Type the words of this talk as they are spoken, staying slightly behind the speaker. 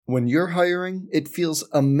When you're hiring, it feels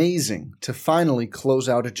amazing to finally close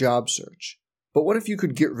out a job search. But what if you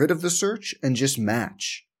could get rid of the search and just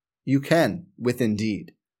match? You can with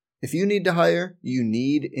Indeed. If you need to hire, you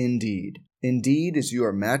need Indeed. Indeed is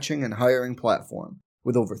your matching and hiring platform.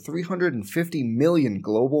 With over 350 million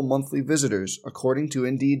global monthly visitors, according to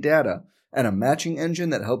Indeed data, and a matching engine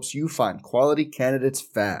that helps you find quality candidates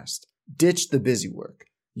fast. Ditch the busy work.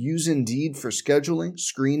 Use Indeed for scheduling,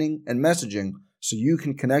 screening, and messaging so you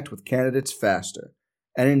can connect with candidates faster.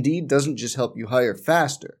 And Indeed doesn't just help you hire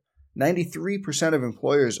faster. 93% of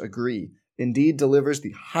employers agree Indeed delivers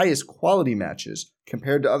the highest quality matches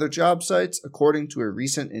compared to other job sites, according to a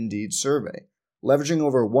recent Indeed survey. Leveraging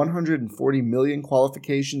over 140 million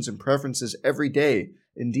qualifications and preferences every day,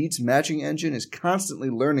 Indeed's matching engine is constantly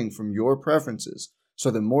learning from your preferences. So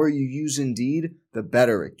the more you use Indeed, the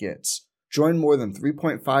better it gets. Join more than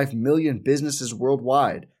 3.5 million businesses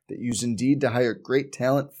worldwide that use Indeed to hire great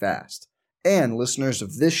talent fast. And listeners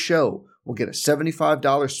of this show will get a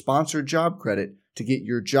 $75 sponsored job credit to get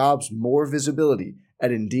your jobs more visibility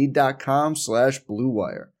at Indeed.com/Blue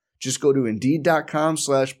Wire. Just go to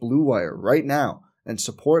Indeed.com/Blue Wire right now and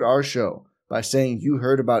support our show by saying you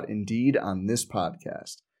heard about Indeed on this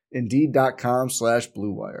podcast.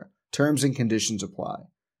 Indeed.com/Blue Wire. Terms and conditions apply.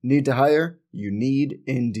 Need to hire? You need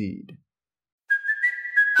Indeed.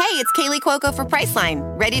 Hey, it's Kaylee Cuoco for Priceline.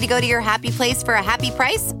 Ready to go to your happy place for a happy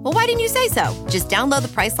price? Well, why didn't you say so? Just download the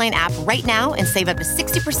Priceline app right now and save up to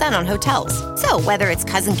 60% on hotels. So whether it's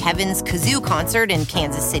Cousin Kevin's Kazoo Concert in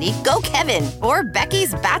Kansas City, go Kevin, or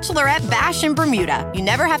Becky's Bachelorette Bash in Bermuda, you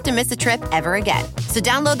never have to miss a trip ever again. So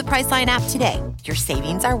download the Priceline app today. Your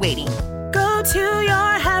savings are waiting. Go to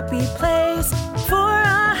your happy place for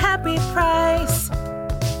a happy price.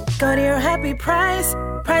 Go to your happy price,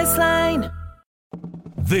 Priceline.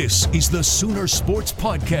 This is the Sooner Sports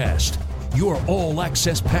Podcast, your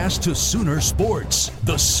all-access pass to Sooner Sports.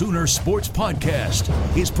 The Sooner Sports Podcast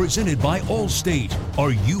is presented by Allstate.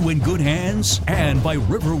 Are you in good hands? And by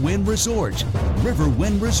Riverwind Resort.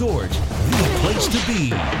 Riverwind Resort, the place to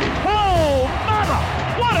be. Oh, mama!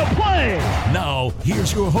 What a play! Now,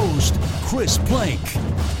 here's your host, Chris Plank.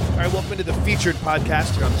 All right, welcome to the featured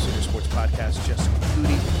podcast here on the Sooner Sports Podcast. Jessica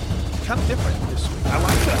Coody. Kind of different this week. I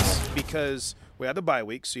like this because we had the bye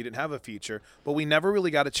week, so you didn't have a feature, but we never really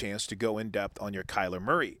got a chance to go in depth on your Kyler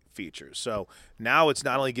Murray features. So now it's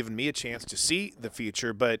not only given me a chance to see the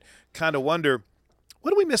feature, but kind of wonder, what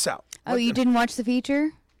did we miss out? Oh, you didn't watch the feature?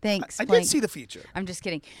 Thanks. I did see the feature. I'm just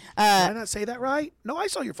kidding. Did I not say that right? No, I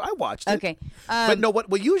saw I watched it. Okay. But no,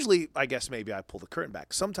 well, usually, I guess maybe I pull the curtain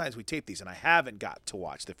back. Sometimes we tape these, and I haven't got to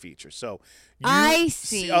watch the feature. So I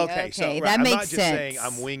see. Okay, so right, that I'm makes not just sense. saying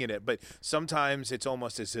I'm winging it, but sometimes it's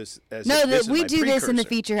almost as no, if this we is do my this, and the precursor.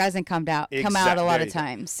 feature hasn't come out a lot of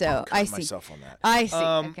times. So I see. Myself on that. I see.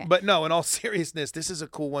 Okay. But no, in all seriousness, this is a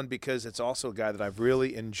cool one because it's also a guy that I've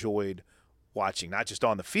really enjoyed watching, not just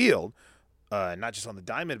on the field. Not just on the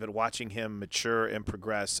diamond, but watching him mature and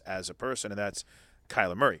progress as a person, and that's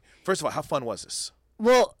Kyler Murray. First of all, how fun was this?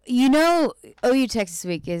 Well, OU Texas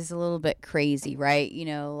Week is a little bit crazy, right?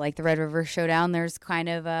 Like the Red River Showdown, there's kind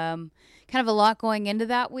of a lot going into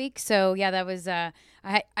that week. So, yeah, that was I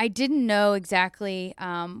didn't know exactly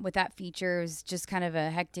with that feature. It was just kind of a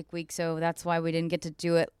hectic week, so that's why we didn't get to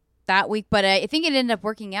do it that week. But I think it ended up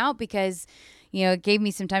working out because it gave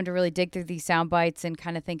me some time to really dig through these sound bites and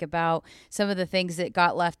kind of think about some of the things that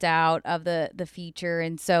got left out of the feature.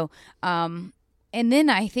 And so, and then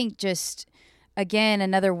I think just, again,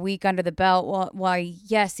 another week under the belt, while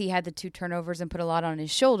yes, he had the 2 turnovers and put a lot on his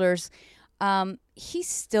shoulders, he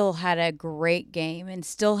still had a great game and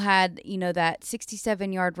still had, that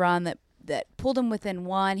 67-yard run that pulled him within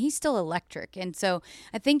 1. He's still electric. And so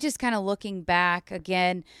I think just kind of looking back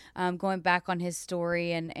again, going back on his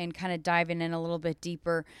story and kind of diving in a little bit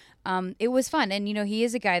deeper, it was fun. And, he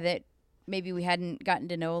is a guy that maybe we hadn't gotten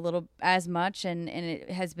to know a little as much, and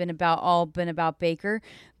it has been about Baker.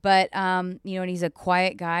 But, and he's a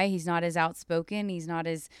quiet guy. He's not as outspoken. He's not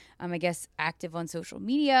as, I guess, active on social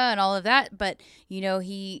media and all of that. But,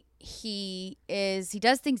 he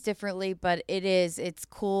does things differently, but it's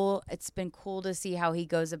cool. It's been cool to see how he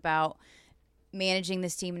goes about managing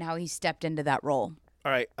this team and how he stepped into that role.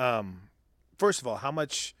 All right. First of all, how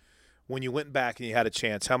much, when you went back and you had a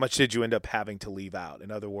chance, how much did you end up having to leave out?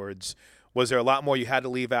 In other words, was there a lot more you had to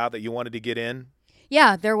leave out that you wanted to get in?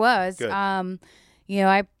 Yeah, there was. Good. I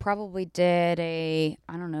probably did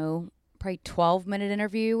probably 12-minute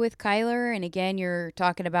interview with Kyler. And again, you're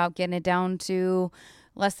talking about getting it down to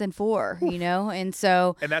less than 4, and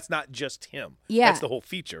so. And that's not just him. Yeah. That's the whole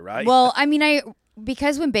feature, right? Well, I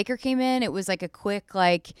because when Baker came in, it was like a quick,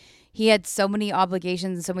 like, he had so many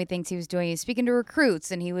obligations and so many things he was doing. He was speaking to recruits,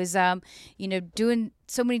 and he was, doing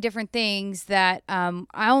so many different things that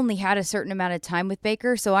I only had a certain amount of time with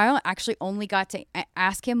Baker. So I actually only got to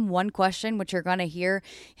ask him one question, which you're going to hear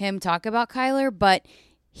him talk about Kyler. But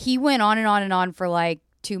he went on and on and on for like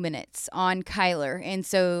 2 minutes on Kyler. And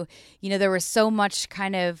so, there was so much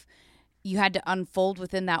kind of, you had to unfold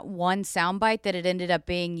within that one soundbite that it ended up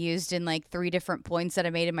being used in like 3 different points that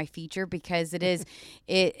I made in my feature, because it'll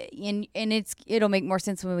make more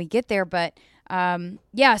sense when we get there. But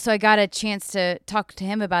so I got a chance to talk to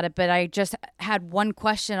him about it, but I just had one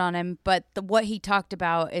question on him. But what he talked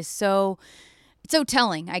about is so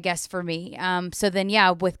telling, I guess, for me. So then,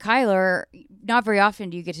 with Kyler, not very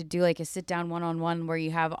often do you get to do like a sit down one-on-one where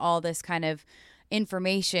you have all this kind of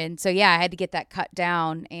information. So I had to get that cut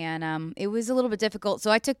down, and it was a little bit difficult.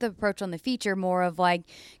 So I took the approach on the feature more of like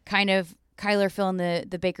kind of Kyler filling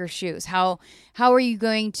the Baker's shoes. How are you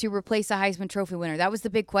going to replace a Heisman Trophy winner? That was the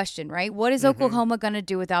big question, right? What is Oklahoma going to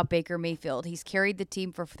do without Baker Mayfield? He's carried the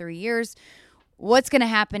team for 3 years. What's going to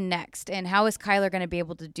happen next? And how is Kyler going to be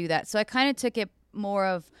able to do that? So I kind of took it more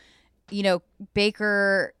of,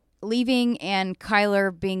 Baker leaving and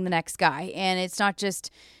Kyler being the next guy. And it's not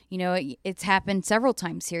just, it's happened several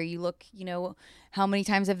times here. You look, how many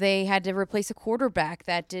times have they had to replace a quarterback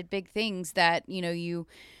that did big things that, it's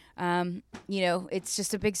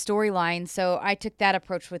just a big storyline. So I took that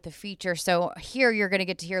approach with the feature. So here you're going to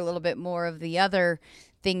get to hear a little bit more of the other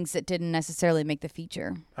things that didn't necessarily make the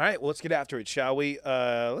feature. All right, well, let's get after it, shall we?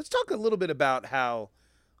 Let's talk a little bit about how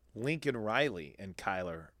Lincoln Riley and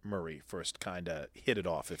Kyler Murray first kind of hit it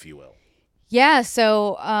off, if you will. Yeah,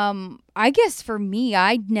 so I guess for me,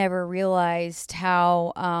 I'd never realized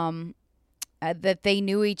how that they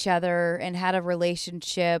knew each other and had a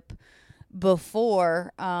relationship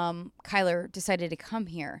before Kyler decided to come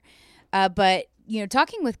here. But,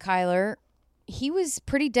 talking with Kyler, he was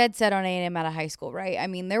pretty dead set on A&M out of high school, right? I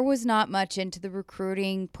mean, there was not much into the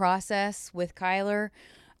recruiting process with Kyler.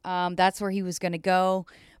 That's where he was going to go.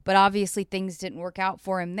 But obviously things didn't work out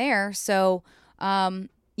for him there. So,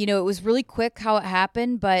 it was really quick how it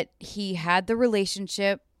happened, but he had the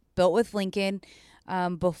relationship built with Lincoln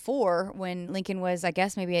before, when Lincoln was, I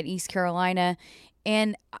guess, maybe at East Carolina.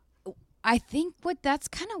 And I think that's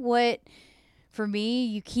kind of what, for me,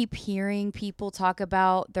 you keep hearing people talk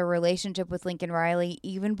about their relationship with Lincoln Riley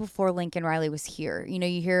even before Lincoln Riley was here.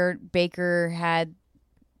 You hear Baker had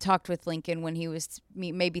talked with Lincoln when he was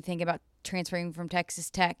maybe thinking about transferring from Texas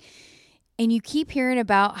Tech. And you keep hearing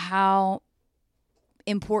about how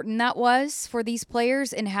important that was for these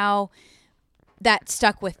players and how that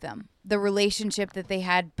stuck with them. The relationship that they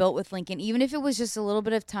had built with Lincoln, even if it was just a little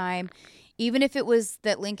bit of time, even if it was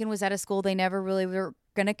that Lincoln was at a school they never really were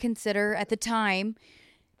going to consider at the time,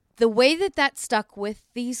 the way that stuck with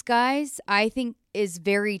these guys, I think, is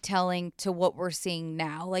very telling to what we're seeing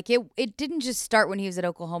now. Like, it didn't just start when he was at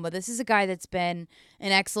Oklahoma. This is a guy that's been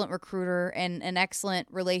an excellent recruiter and an excellent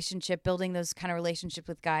relationship, building those kind of relationships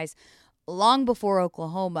with guys long before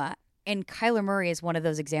Oklahoma. And Kyler Murray is one of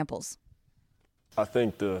those examples. I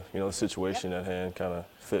think the situation at hand kind of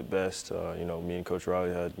fit best. Me and Coach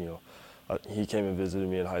Riley had, he came and visited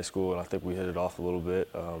me in high school, and I think we hit it off a little bit.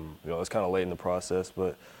 It's kind of late in the process,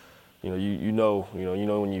 but you know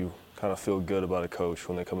when you kind of feel good about a coach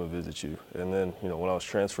when they come and visit you. And then when I was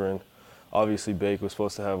transferring, obviously Bake was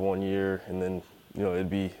supposed to have 1 year, and then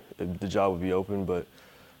the job would be open, but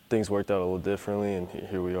things worked out a little differently, and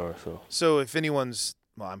here we are. So if anyone's,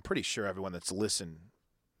 I'm pretty sure everyone that's listening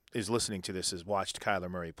to this has watched Kyler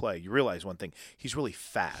Murray play. You realize one thing: he's really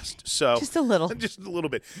fast. So just a little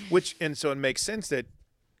bit. So it makes sense that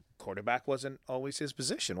quarterback wasn't always his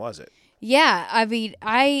position, was it? Yeah, I mean,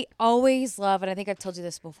 I always love, and I think I've told you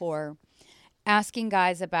this before, asking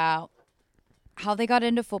guys about how they got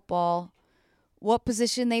into football, what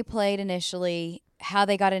position they played initially, how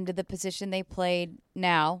they got into the position they played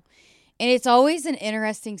now. And it's always an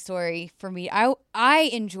interesting story for me. I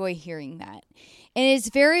enjoy hearing that. And it's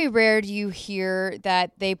very rare do you hear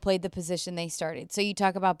that they played the position they started. So you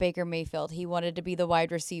talk about Baker Mayfield. He wanted to be the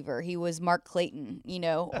wide receiver. He was Mark Clayton,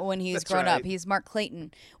 when he was growing up. He's Mark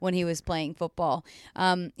Clayton when he was playing football.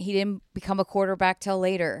 He didn't become a quarterback till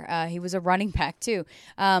later. He was a running back too.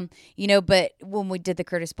 But when we did the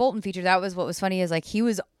Curtis Bolton feature, that was what was funny is like he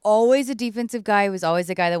was always a defensive guy. He was always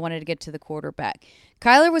a guy that wanted to get to the quarterback.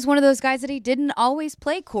 Kyler was one of those guys that he didn't always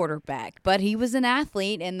play quarterback, but he was an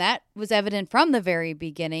athlete, and that was evident from the very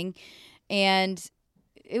beginning. And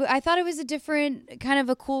I thought it was a different kind of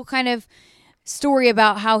a cool kind of story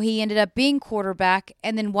about how he ended up being quarterback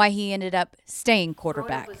and then why he ended up staying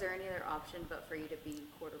quarterback. Was there any other option but for you to be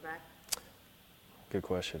quarterback? Good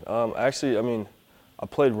question. Actually, I mean, I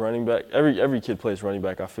played running back. Every kid plays running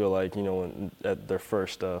back, I feel like, at their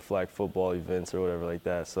first flag football events or whatever like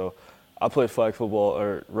that. So I played flag football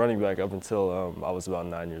or running back up until I was about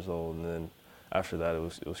 9 years old, and then after that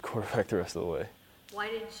it was quarterback the rest of the way. Why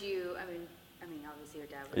did you, I mean obviously your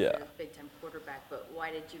dad was a big-time quarterback, but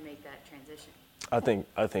why did you make that transition? I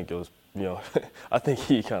think it was, I think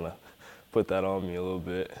he kind of put that on me a little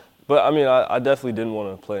bit. But, I mean, I definitely didn't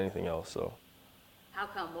want to play anything else, so. How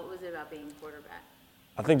come? What was it about being quarterback?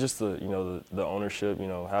 I think just the ownership,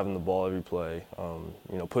 having the ball every play,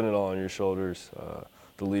 putting it all on your shoulders,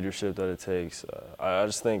 the leadership that it takes. I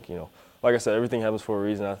just think, like I said, everything happens for a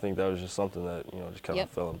reason. I think that was just something that, just kind of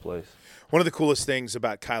fell in place. One of the coolest things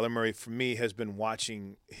about Kyler Murray for me has been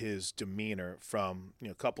watching his demeanor from,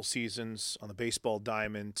 a couple seasons on the baseball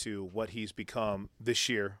diamond to what he's become this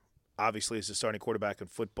year, obviously as a starting quarterback in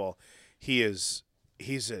football. He's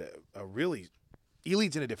a really – he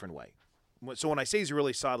leads in a different way. So when I say he's a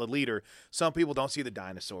really solid leader, some people don't see the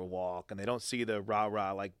dinosaur walk and they don't see the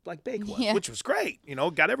rah-rah like Bake was, which was great,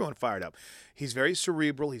 got everyone fired up. He's very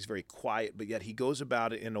cerebral. He's very quiet, but yet he goes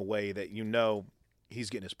about it in a way that he's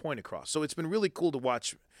getting his point across. So it's been really cool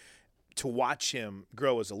to watch him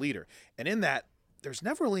grow as a leader. And in that, there's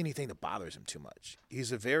never really anything that bothers him too much.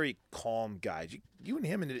 He's a very calm guy. You and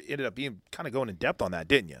him ended up being kind of going in depth on that,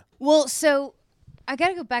 didn't you? Well, so I got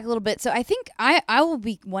to go back a little bit. So I think I will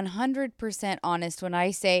be 100% honest when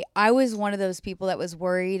I say I was one of those people that was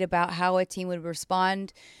worried about how a team would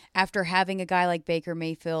respond after having a guy like Baker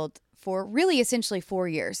Mayfield for really essentially 4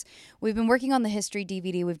 years. We've been working on the history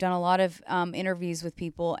DVD. We've done a lot of interviews with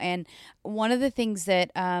people. And one of the things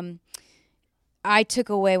that I took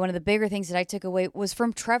away, one of the bigger things that I took away was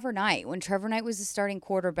from Trevor Knight. When Trevor Knight was the starting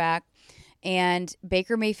quarterback and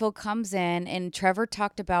Baker Mayfield comes in, and Trevor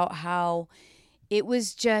talked about how it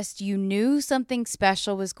was just, you knew something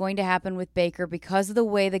special was going to happen with Baker because of the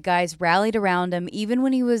way the guys rallied around him, even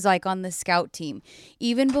when he was like on the scout team,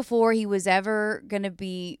 even before he was ever going to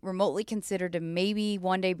be remotely considered to maybe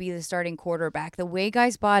one day be the starting quarterback. The way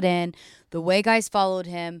guys bought in, the way guys followed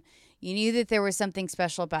him, you knew that there was something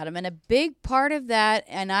special about him. And a big part of that,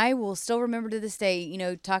 and I will still remember to this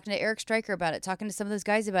day, talking to Eric Stryker about it, talking to some of those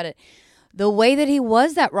guys about it, the way that he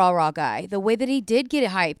was that rah-rah guy, the way that he did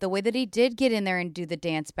get hyped, the way that he did get in there and do the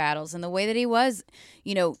dance battles, and the way that he was,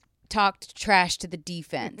 talked trash to the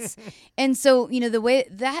defense. And so, the way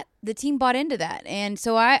that the team bought into that. And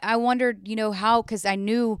so I wondered, how, because I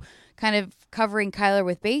knew kind of covering Kyler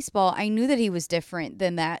with baseball, I knew that he was different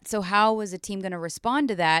than that. So how was a team going to respond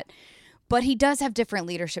to that? But he does have different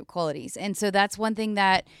leadership qualities. And so that's one thing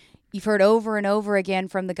that you've heard over and over again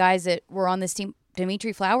from the guys that were on this team.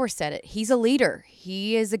 Dimitri Flowers said it. He's a leader.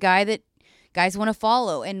 He is a guy that guys want to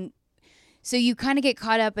follow. And so you kind of get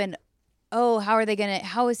caught up in,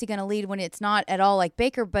 how is he going to lead when it's not at all like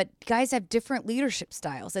Baker? But guys have different leadership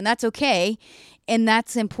styles, and that's okay. And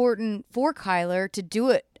that's important for Kyler to do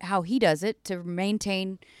it how he does it, to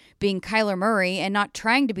maintain being Kyler Murray and not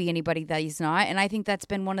trying to be anybody that he's not. And I think that's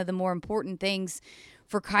been one of the more important things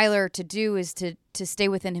for Kyler to do, is to stay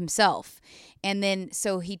within himself. And then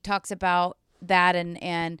so he talks about that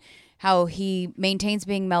and how he maintains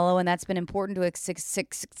being mellow, and that's been important to his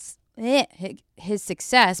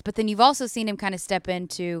success. But then you've also seen him kind of step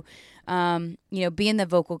into, being the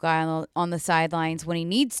vocal guy on the sidelines when he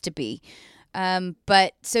needs to be.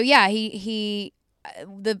 But so yeah, he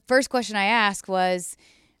the first question I asked was,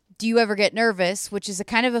 do you ever get nervous? Which is a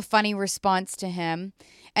kind of a funny response to him.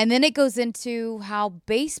 And then it goes into how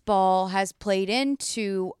baseball has played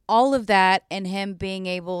into all of that and him being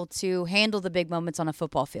able to handle the big moments on a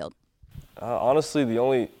football field. Honestly,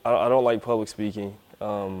 I don't like public speaking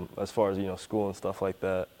as far as, school and stuff like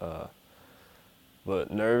that.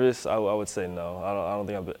 But nervous, I would say no.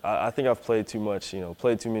 I think I've played too much,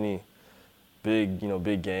 played too many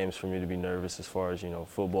big games for me to be nervous as far as,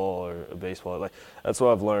 football or baseball. Like, that's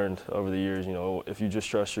what I've learned over the years. If you just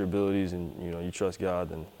trust your abilities and, you trust God,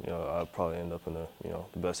 then, I'll probably end up in the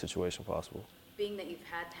best situation possible. Being that you've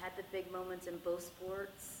had the big moments in both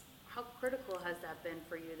sports, how critical has that been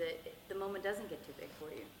for you that the moment doesn't get too big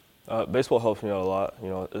for you? Baseball helps me out a lot,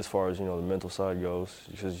 as far as, the mental side goes,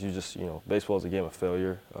 because you just, baseball is a game of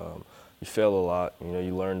failure. You fail a lot,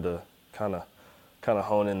 you learn to kind of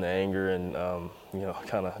hone in the anger and,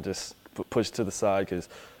 kind of just push to the side, because,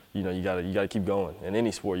 you gotta keep going. In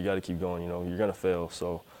any sport, you gotta keep going, you're gonna fail.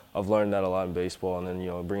 So I've learned that a lot in baseball, and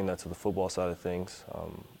then, bringing that to the football side of things,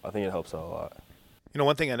 I think it helps out a lot.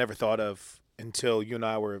 One thing I never thought of until you and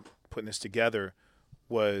I were putting this together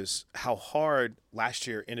was how hard last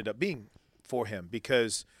year ended up being for him,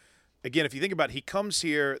 because again, if you think about it, he comes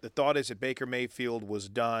here, the thought is that Baker Mayfield was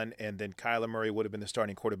done, and then Kyler Murray would have been the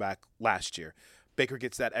starting quarterback last year. Baker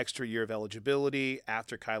gets that extra year of eligibility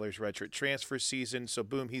after Kyler's redshirt transfer season, so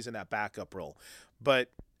boom, he's in that backup role. But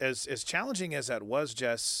as challenging as that was,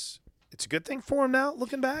 Jess, it's a good thing for him now,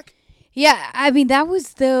 looking back? Yeah, I mean, that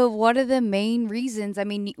was one of the main reasons. I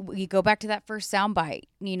mean, you go back to that first soundbite,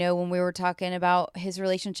 when we were talking about his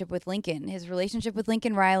relationship with Lincoln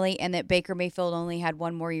Riley, and that Baker Mayfield only had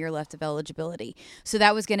one more year left of eligibility. So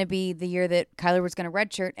that was going to be the year that Kyler was going to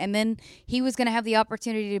redshirt, and then he was going to have the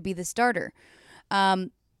opportunity to be the starter.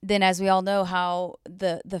 Then, as we all know, how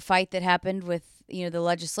the fight that happened with, the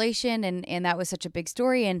legislation, and that was such a big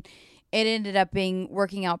story, and it ended up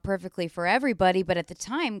working out perfectly for everybody. But at the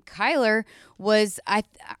time, Kyler was, I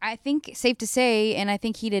think, safe to say, and I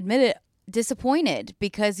think he'd admit it, disappointed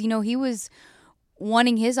because, he was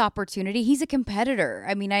wanting his opportunity. He's a competitor.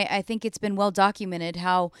 I mean, I think it's been well documented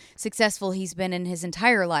how successful he's been in his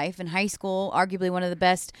entire life. In high school, arguably one of the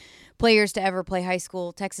best players to ever play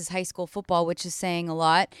Texas high school football, which is saying a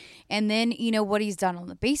lot. And then, what he's done on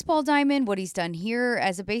the baseball diamond, what he's done here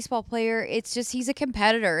as a baseball player, it's just he's a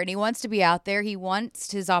competitor and he wants to be out there. He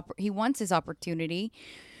wants his opportunity.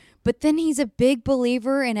 But then he's a big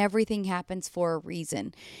believer in everything happens for a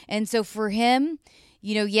reason. And so for him,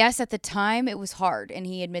 yes, at the time it was hard. And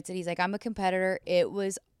he admits it. He's like, I'm a competitor. It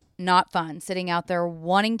was not fun sitting out there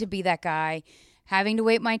wanting to be that guy, having to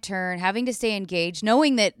wait my turn, having to stay engaged,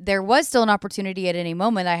 knowing that there was still an opportunity at any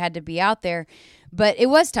moment. I had to be out there. But it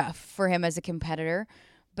was tough for him as a competitor.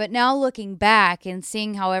 But now looking back and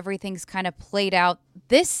seeing how everything's kind of played out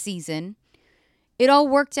this season, it all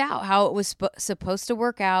worked out how it was supposed to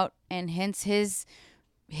work out. And hence his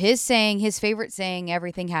saying, his favorite saying,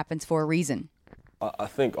 everything happens for a reason. I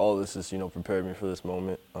think all this is, prepared me for this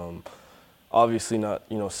moment. Obviously not,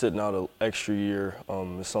 sitting out an extra year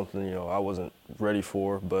is something, I wasn't ready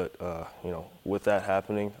for. But, with that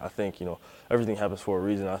happening, I think, everything happens for a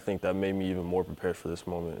reason. I think that made me even more prepared for this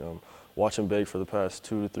moment. Watching Big for the past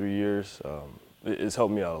 2 to 3 years, it's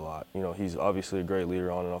helped me out a lot. He's obviously a great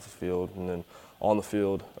leader on and off the field. And then on the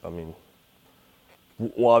field, I mean,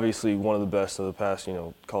 obviously one of the best of the past,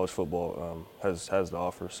 college football has to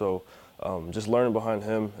offer. So just learning behind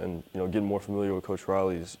him and, getting more familiar with Coach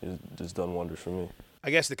Riley is just done wonders for me. I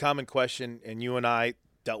guess the common question, and you and I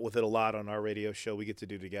dealt with it a lot on our radio show we get to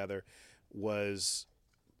do together, was,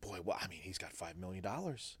 he's got $5 million.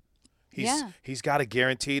 He's got a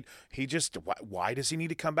guaranteed. Why does he need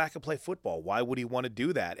to come back and play football? Why would he want to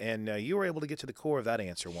do that? And you were able to get to the core of that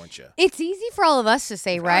answer, weren't you? It's easy for all of us to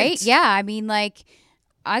say, right? Yeah, I mean, I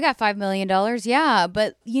got $5 million, yeah,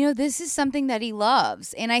 but, this is something that he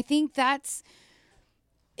loves. And I think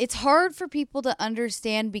it's hard for people to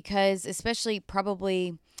understand because, especially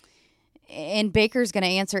probably, and Baker's going to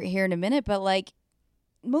answer it here in a minute, but,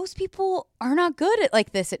 most people are not good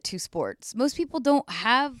at this at two sports. Most people don't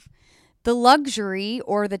have the luxury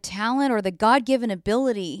or the talent or the God-given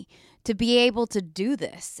ability to be able to do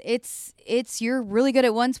this. It's you're really good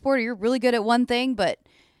at one sport or you're really good at one thing, but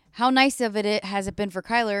how nice of it has it been for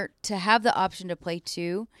Kyler to have the option to play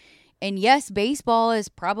two. And yes, baseball is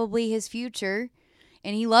probably his future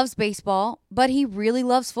and he loves baseball, but he really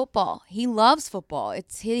loves football. He loves football.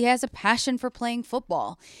 He has a passion for playing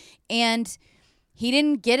football. And he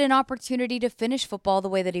didn't get an opportunity to finish football the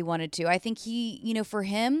way that he wanted to. I think for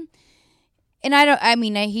him, and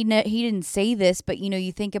he didn't say this, but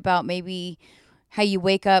you think about maybe how you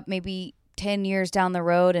wake up maybe 10 years down the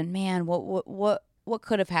road and man, what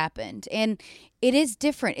could have happened? And it is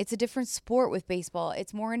different. It's a different sport with baseball.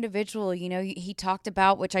 It's more individual. He talked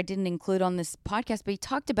about, which I didn't include on this podcast, but he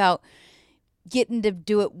talked about getting to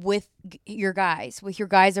do it with your guys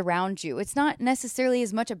around you. It's not necessarily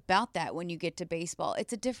as much about that when you get to baseball.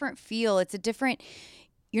 It's a different feel.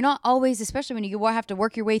 You're not always, especially when you have to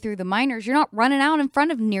work your way through the minors, you're not running out in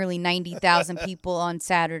front of nearly 90,000 people on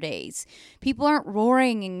Saturdays. People aren't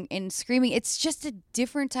roaring and screaming. It's just a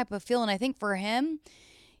different type of feel. And I think for him,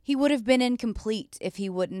 he would have been incomplete if he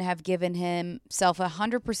wouldn't have given himself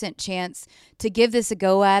 100% chance to give this a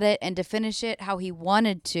go at it and to finish it how he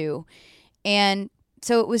wanted to. And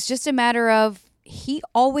so it was just a matter of he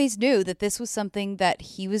always knew that this was something that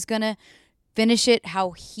he was going to finish it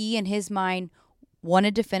how he in his mind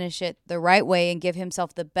wanted to finish it the right way and give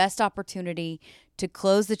himself the best opportunity to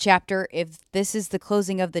close the chapter, if this is the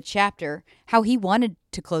closing of the chapter, how he wanted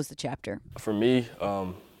to close the chapter. For me,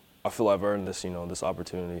 I feel I've earned this, this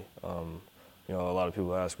opportunity. A lot of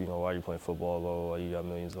people ask, why are you playing football, why you got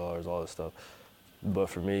millions of dollars, all this stuff. But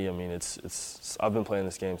for me, I mean, it's I've been playing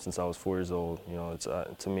this game since I was 4 years old. You know, it's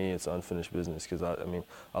to me, it's unfinished business because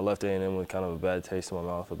I left A&M with kind of a bad taste in my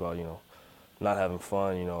mouth about, you know, not having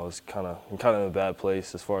fun. You know, I was kind of in a bad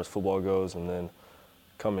place as far as football goes, and then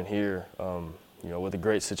coming here, you know, with a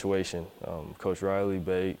great situation, Coach Riley,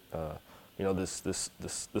 Bate, you know,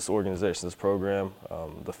 this organization, this program,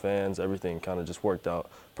 the fans, everything kind of just worked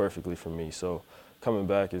out perfectly for me. So coming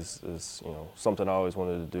back is you know, something I always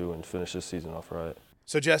wanted to do and finish this season off right.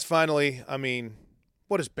 So, Jess, finally, I mean,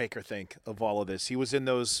 what does Baker think of all of this? He was in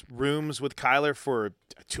those rooms with Kyler for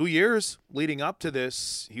 2 years leading up to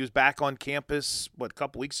this. He was back on campus, a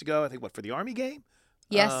couple weeks ago, I think, for the Army game?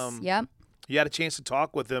 Yes, yep. You had a chance to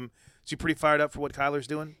talk with him. Is he pretty fired up for what Kyler's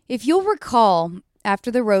doing? If you'll recall,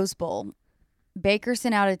 after the Rose Bowl, Baker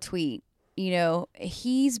sent out a tweet. You know,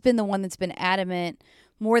 he's been the one that's been adamant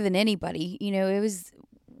more than anybody. You know,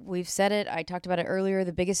 we've said it, I talked about it earlier,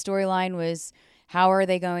 the biggest storyline was how are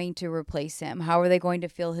they going to replace him? How are they going to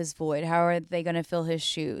fill his void? How are they going to fill his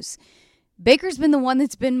shoes? Baker's been the one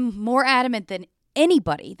that's been more adamant than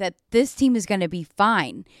anybody that this team is going to be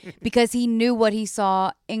fine because he knew what he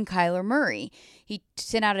saw in Kyler Murray. He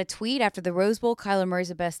sent out a tweet after the Rose Bowl. Kyler Murray's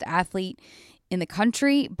the best athlete in the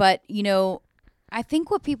country. But, you know, I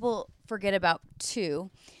think what people forget about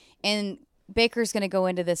too, and Baker's going to go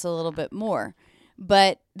into this a little bit more,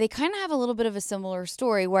 but they kind of have a little bit of a similar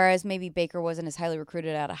story, whereas maybe Baker wasn't as highly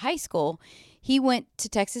recruited out of high school. He went to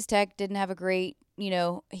Texas Tech, didn't have a great, you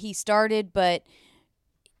know, he started, but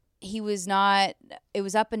he was not, it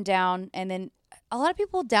was up and down. And then a lot of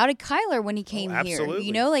people doubted Kyler when he came here.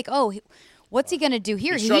 You know, like, what's he going to do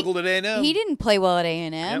here? He struggled at A&M. He didn't play well at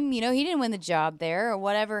A&M. Yep. You know, he didn't win the job there or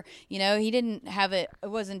whatever. You know, he didn't have it.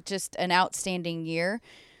 It wasn't just an outstanding year.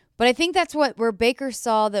 But I think that's where Baker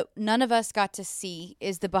saw that none of us got to see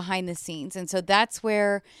is the behind the scenes. And so that's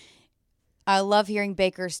where I love hearing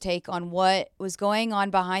Baker's take on what was going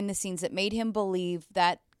on behind the scenes that made him believe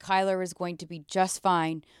that Kyler is going to be just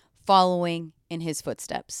fine following in his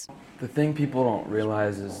footsteps. The thing people don't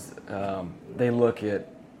realize is they look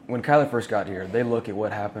at, when Kyler first got here, they look at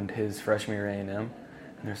what happened his freshman year at A&M, and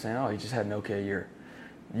they're saying, oh, he just had an okay year.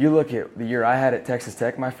 You look at the year I had at Texas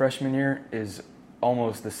Tech my freshman year is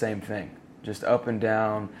almost the same thing. Just up and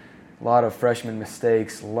down, a lot of freshman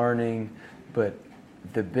mistakes, learning, but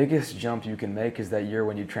the biggest jump you can make is that year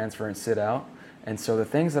when you transfer and sit out. And so the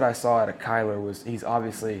things that I saw out of Kyler was he's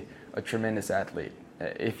obviously a tremendous athlete.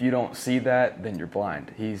 If you don't see that, then you're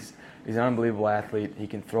blind. He's an unbelievable athlete. He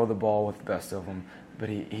can throw the ball with the best of them, but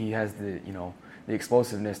he has the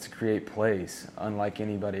explosiveness to create plays unlike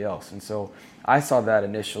anybody else. And so I saw that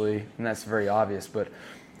initially, and that's very obvious, but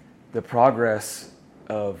the progress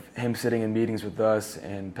of him sitting in meetings with us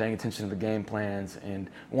and paying attention to the game plans and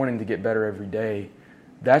wanting to get better every day,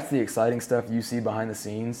 that's the exciting stuff you see behind the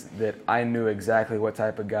scenes that I knew exactly what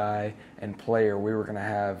type of guy and player we were going to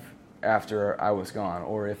have after I was gone,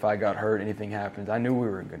 or if I got hurt, anything happened. I knew we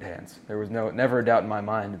were in good hands. There was never a doubt in my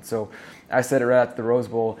mind. And so I said it right after the Rose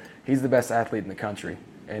Bowl, he's the best athlete in the country.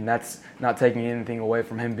 And that's not taking anything away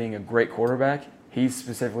from him being a great quarterback. He's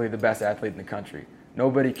specifically the best athlete in the country.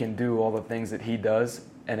 Nobody can do all the things that he does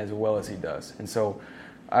and as well as he does. And so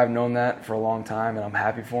I've known that for a long time, and I'm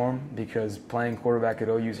happy for him because playing quarterback at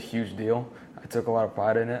OU is a huge deal. I took a lot of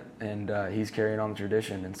pride in it, and he's carrying on the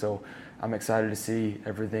tradition. And so I'm excited to see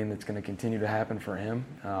everything that's going to continue to happen for him.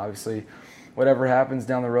 Obviously, whatever happens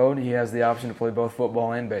down the road, he has the option to play both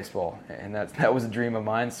football and baseball, and that was a dream of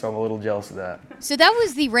mine, so I'm a little jealous of that. So that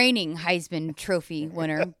was the reigning Heisman Trophy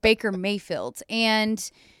winner, Baker Mayfield, and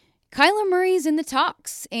Kyler Murray's in the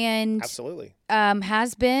talks, and absolutely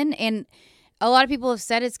has been, and a lot of people have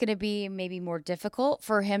said it's going to be maybe more difficult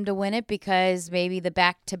for him to win it because maybe the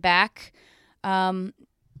back-to-back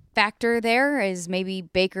factor there is maybe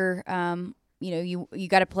Baker. You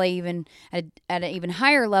got to play even at an even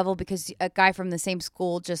higher level because a guy from the same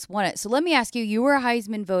school just won it. So let me ask you: you were a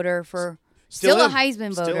Heisman voter for still a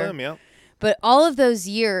Heisman voter, still am, yeah. But all of those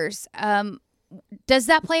years, does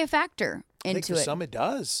that play a factor into it? I think for some it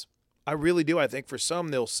does. I really do. I think for some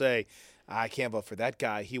they'll say, I can't vote for that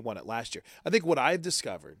guy. He won it last year. I think what I've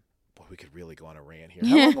discovered, boy, we could really go on a rant here.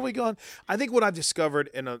 How long have we gone? I think what I've discovered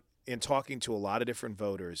in talking to a lot of different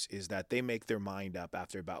voters is that they make their mind up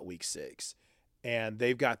after about week 6. And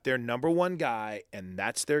they've got their number one guy, and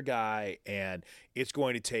that's their guy, and it's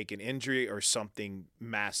going to take an injury or something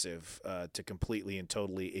massive to completely and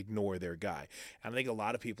totally ignore their guy. And I think a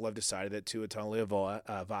lot of people have decided that Tua Tagovailoa,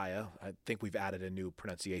 I think we've added a new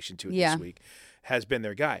pronunciation to it this week, has been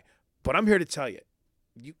their guy. But I'm here to tell you,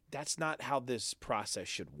 that's not how this process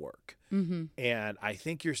should work. Mm-hmm. And I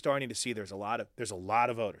think you're starting to see there's a lot of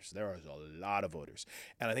voters. There are a lot of voters.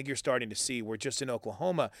 And I think you're starting to see where just in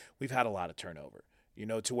Oklahoma, we've had a lot of turnover,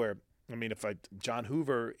 to where, John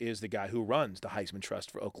Hoover is the guy who runs the Heisman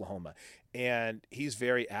Trust for Oklahoma. And he's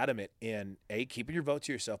very adamant in, keeping your vote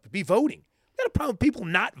to yourself, but be voting. We had a problem with people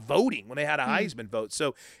not voting when they had a Heisman vote.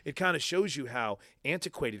 So it kind of shows you how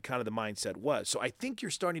antiquated kind of the mindset was. So I think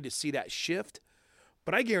you're starting to see that shift.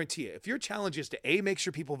 But I guarantee you, if your challenge is to A, make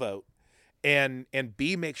sure people vote, and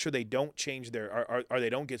B, make sure they don't change or they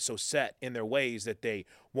don't get so set in their ways that they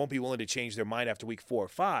won't be willing to change their mind after week 4 or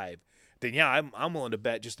 5, then I'm willing to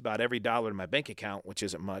bet just about every dollar in my bank account, which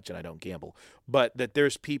isn't much and I don't gamble, but that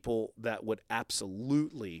there's people that would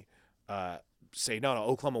absolutely say, no,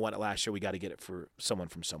 Oklahoma won it last year. We got to get it for someone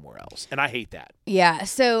from somewhere else. And I hate that. Yeah,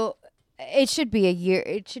 so it should be a year.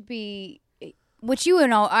 It should be – which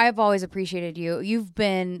I've always appreciated you. You've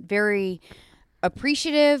been very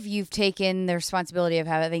appreciative. You've taken the responsibility of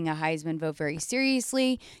having a Heisman vote very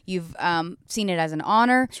seriously. You've seen it as an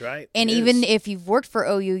honor. That's right. And even if you've worked for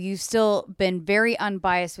OU, you've still been very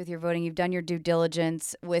unbiased with your voting. You've done your due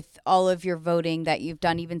diligence with all of your voting that you've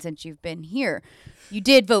done even since you've been here. You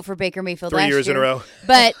did vote for Baker Mayfield 3 last years year, in a row.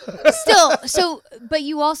 But still, but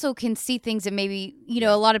you also can see things that maybe,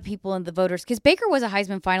 a lot of people in the voters, because Baker was a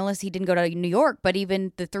Heisman finalist. He didn't go to New York, but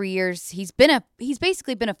even the 3 years, he's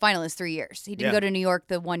basically been a finalist 3 years. He didn't go to New York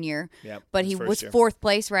the 1 year, but he was fourth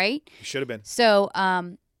place, right? He should have been. So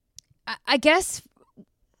I guess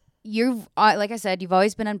you've, like I said, you've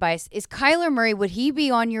always been unbiased. Is Kyler Murray, would he be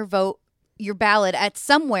on your ballot at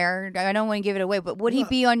somewhere? I don't want to give it away, but would he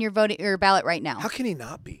be on your ballot right now? How can he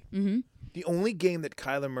not be? Mm-hmm. The only game that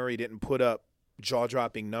Kyler Murray didn't put up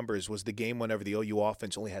jaw-dropping numbers was the game whenever the OU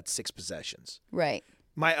offense only had 6 possessions. Right.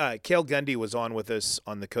 My Cale Gundy was on with us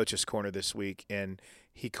on the Coach's Corner this week, and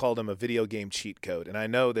he called him a video game cheat code. And I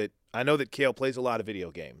know that Cale plays a lot of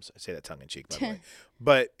video games. I say that tongue in cheek, by the way,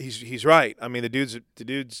 but he's right. I mean, the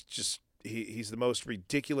dude's just he's the most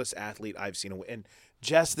ridiculous athlete I've seen. And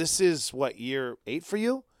Jess, this is what, year 8 for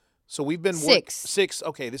you? So we've been 6.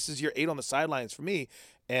 Okay, this is year 8 on the sidelines for me.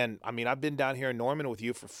 And I've been down here in Norman with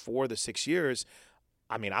you for 4 of the 6 years.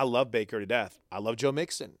 I love Baker to death. I love Joe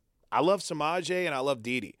Mixon. I love Samaje, and I love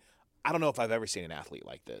Dede. I don't know if I've ever seen an athlete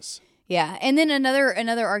like this. Yeah, and then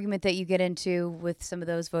another argument that you get into with some of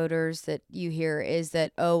those voters that you hear is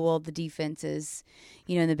that, the defense is,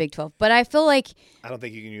 in the Big 12. But I feel like I don't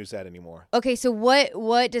think you can use that anymore. Okay, so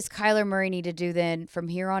what does Kyler Murray need to do then from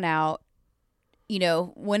here on out?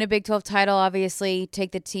 Win a Big 12 title, obviously,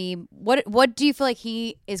 take the team. What do you feel like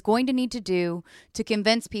he is going to need to do to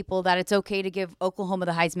convince people that it's okay to give Oklahoma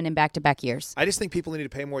the Heisman in back-to-back years? I just think people need to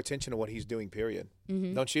pay more attention to what he's doing, period.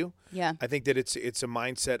 Mm-hmm. Don't you? Yeah. I think that it's a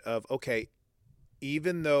mindset of, okay,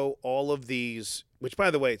 even though all of these, which,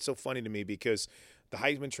 by the way, it's so funny to me because the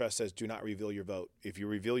Heisman Trust says do not reveal your vote. If you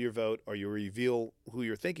reveal your vote or you reveal who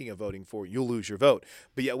you're thinking of voting for, you'll lose your vote.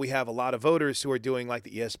 But yet we have a lot of voters who are doing like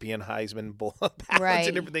the ESPN Heisman ballots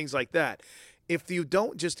and different things like that. If you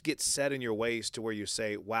don't just get set in your ways to where you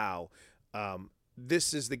say, wow,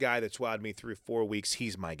 this is the guy that's wowed me through 4 weeks,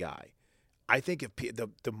 he's my guy. I think if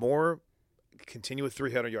the more continue with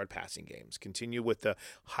 300-yard passing games, continue with the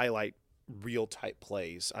highlight reel type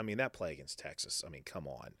plays. That play against Texas, come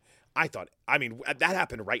on. That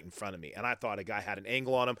happened right in front of me, and I thought a guy had an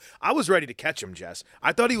angle on him. I was ready to catch him, Jess.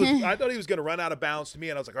 I thought he was going to run out of bounds to me,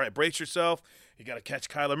 and I was like, all right, brace yourself. You got to catch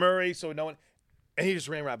Kyler Murray, so no one – and he just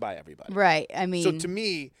ran right by everybody. Right. So to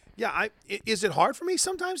me, is it hard for me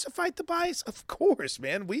sometimes to fight the bias? Of course,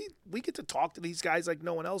 man. We get to talk to these guys like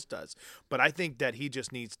no one else does. But I think that he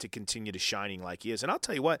just needs to continue to shining like he is. And I'll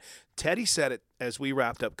tell you what, Teddy said it as we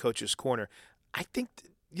wrapped up Coach's Corner. I think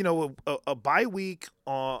a bye week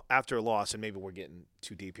after a loss, and maybe we're getting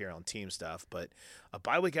too deep here on team stuff, but a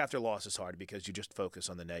bye week after a loss is hard because you just focus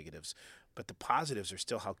on the negatives. But the positives are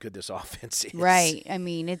still how good this offense is. Right.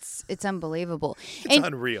 It's unbelievable. It's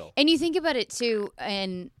unreal. And you think about it, too,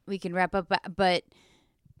 and we can wrap up, but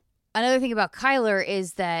another thing about Kyler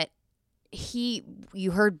is that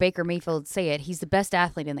you heard Baker Mayfield say it, he's the best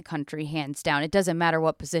athlete in the country, hands down. It doesn't matter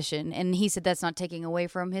what position. And he said that's not taking away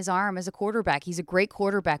from his arm as a quarterback. He's a great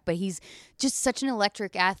quarterback, but he's just such an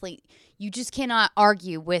electric athlete. You just cannot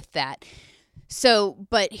argue with that. So,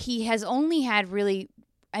 but he has only had really,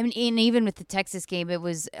 and even with the Texas game, it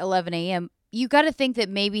was 11 a.m., you got to think that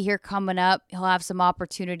maybe here coming up, he'll have some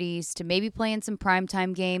opportunities to maybe play in some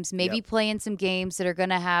primetime games, maybe play in some games that are going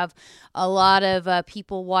to have a lot of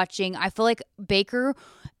people watching. I feel like Baker,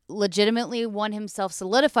 legitimately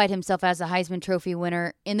solidified himself as a Heisman Trophy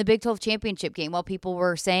winner in the Big 12 championship game. While people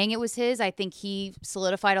were saying it was his, I think he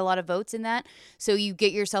solidified a lot of votes in that. So you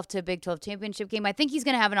get yourself to a Big 12 championship game. I think he's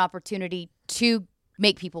going to have an opportunity to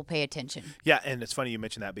make people pay attention. Yeah, and it's funny you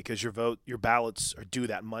mentioned that because your ballots are due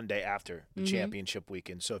that Monday after the championship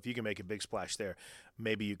weekend. So if you can make a big splash there,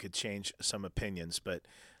 maybe you could change some opinions. But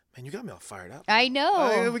man, you got me all fired up. I know.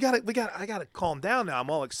 I gotta calm down now. I'm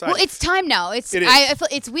all excited. Well, it's time now. I feel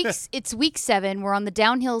it's week 7. We're on the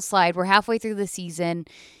downhill slide. We're halfway through the season.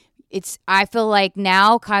 I feel like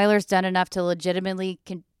now Kyler's done enough to legitimately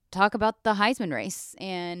talk about the Heisman race.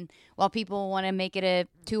 And while people want to make it a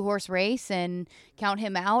 2-horse race and count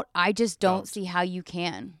him out, I just don't see how you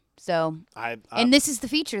can. So, and this is the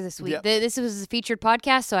feature this week. Yeah. This was a featured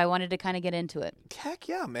podcast, so I wanted to kind of get into it. Heck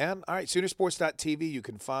yeah, man. All right, Soonersports.tv, you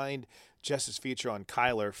can find Jess's feature on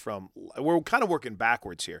Kyler we're kind of working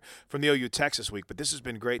backwards here, from the OU Texas week, but this has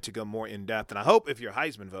been great to go more in-depth, and I hope if you're a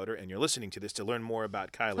Heisman voter and you're listening to this to learn more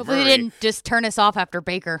about Kyler Hopefully Murray. They didn't just turn us off after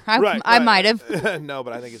Baker. I might have. No,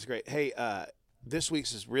 but I think it's great. Hey, this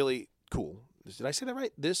week's is really cool. Did I say that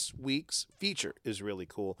right? This week's feature is really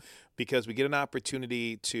cool because we get an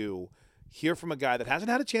opportunity to hear from a guy that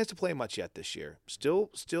hasn't had a chance to play much yet this year.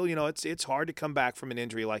 Still, it's hard to come back from an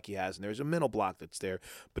injury like he has, and there's a mental block that's there.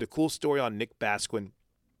 But a cool story on Nick Basquin.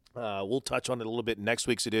 We'll touch on it a little bit in next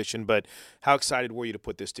week's edition, but how excited were you to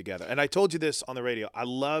put this together? And I told you this on the radio. I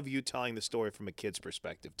love you telling the story from a kid's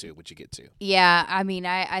perspective, too, which you get to. Yeah, I mean,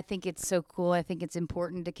 I think it's so cool. I think it's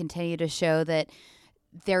important to continue to show that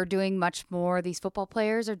they're doing much more. These football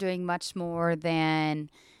players are doing much more than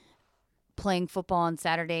playing football on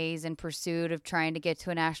Saturdays in pursuit of trying to get to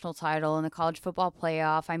a national title in the college football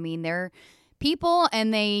playoff. I mean, they're people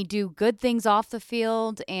and they do good things off the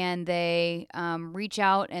field and they reach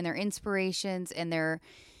out and they're inspirations and they're,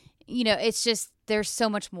 it's just, there's so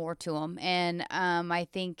much more to them. And I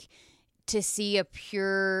think to see a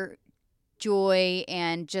pure joy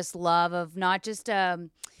and just love of not just a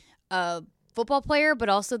football player, but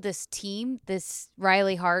also this team, this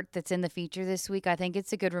Riley Hart that's in the feature this week. I think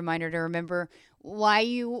it's a good reminder to remember why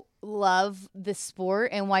you love the sport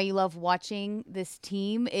and why you love watching this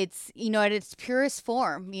team. It's, at its purest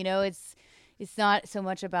form, it's not so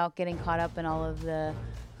much about getting caught up in all of the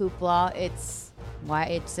hoopla. It's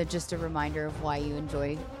just a reminder of why you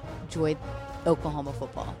enjoy Oklahoma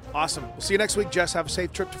football. Awesome. We'll see you next week, Jess. Have a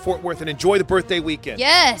safe trip to Fort Worth and enjoy the birthday weekend.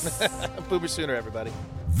 Yes. Boomer Sooner, everybody.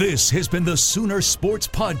 This has been the Sooner Sports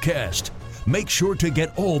Podcast. Make sure to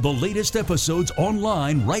get all the latest episodes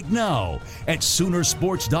online right now at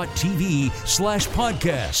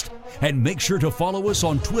Soonersports.tv/podcast. And make sure to follow us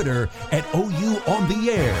on Twitter at OU On The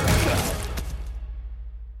Air.